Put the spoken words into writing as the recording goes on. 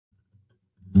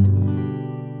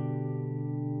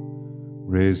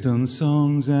raised on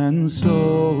songs and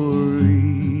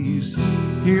stories,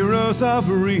 heroes of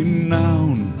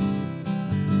renown,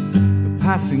 the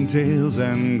passing tales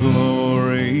and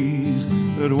glories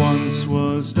that once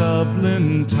was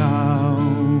Dublin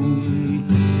town.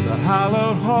 The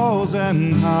hallowed halls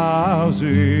and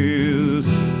houses,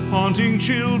 haunting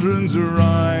children's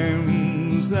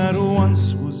rhymes, that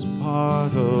once was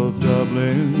part of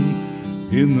Dublin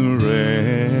in the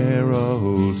rare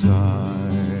old times.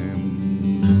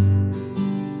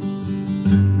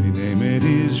 My name it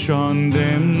is Sean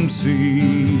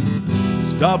Dempsey,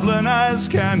 as Dublin as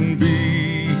can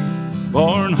be,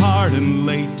 born hard and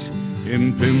late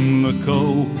in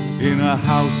Pimlico, in a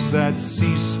house that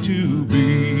ceased to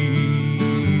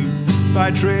be.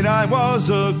 By trade I was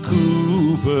a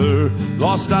cooper,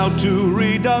 lost out to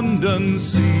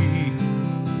redundancy.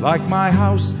 Like my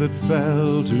house that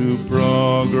fell to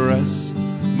progress,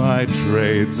 my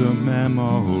trade's a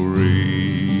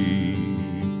memory.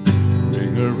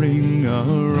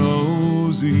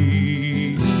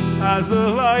 Ring-a-ring-a-rosie, as the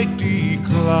light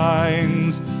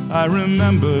declines, I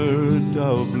remember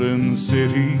Dublin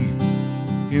city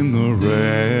in the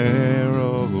rare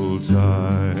old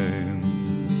times.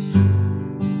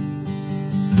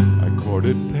 I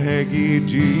courted Peggy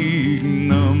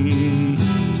Dignan,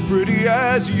 as pretty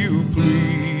as you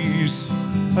please,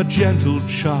 a gentle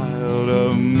child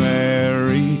of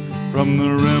Mary from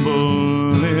the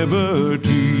rebel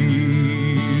liberties.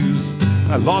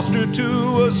 I lost her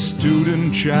to a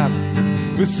student chap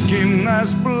with skin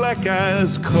as black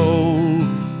as coal,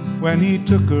 when he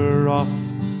took her off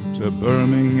to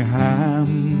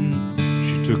Birmingham,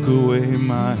 she took away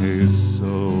my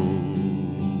soul.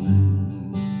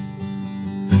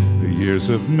 The years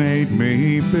have made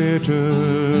me bitter,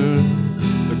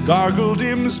 the gargle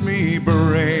dims me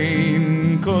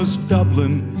brain, 'cause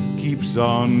Dublin keeps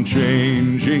on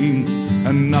changing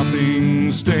and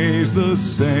nothing stays the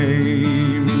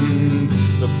same.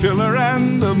 The pillar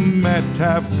and the Met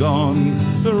have gone,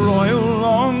 the Royal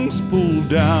Long's pulled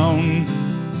down,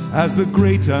 as the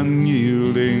great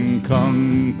unyielding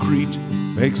concrete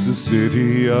makes a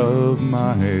city of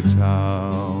my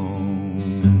town.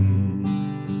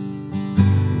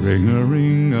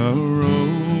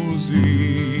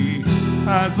 Ring-a-ring-a-rosie,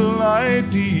 as the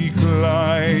light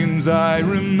declines, I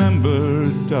remember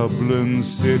Dublin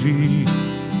city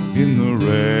in the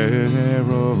rare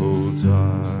old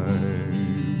times.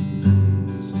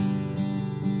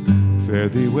 Fare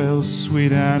thee well,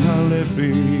 sweet Anna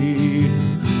Liffey,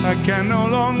 I can no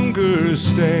longer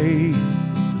stay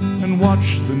and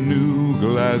watch the new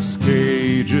glass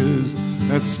cages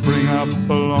that spring up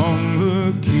along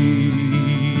the quay.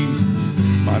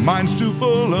 My mind's too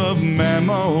full of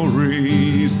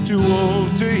memories, too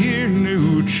old to hear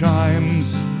new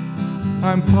chimes.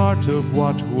 I'm part of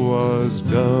what was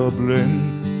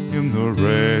Dublin in the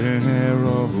rare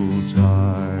old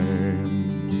times.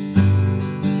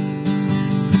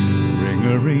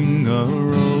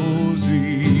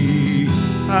 Ring-a-ring-a-rosie,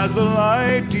 as the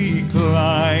light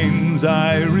declines,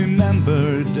 I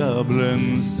remember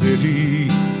Dublin city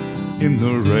in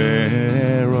the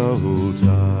rare old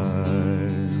times.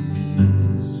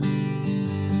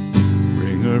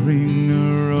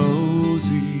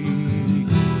 Ring-a-ring-a-rosie,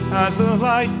 as the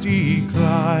light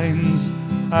declines,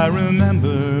 I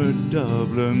remember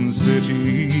Dublin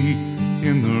city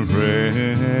in the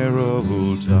rare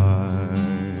old times.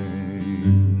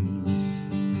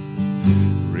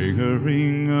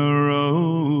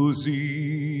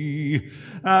 Ring-a-ring-a-rosie,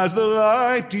 as the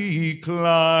light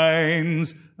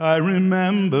declines, I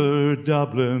remember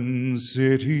Dublin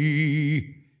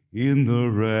city in the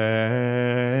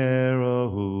rare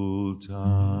old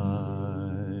times.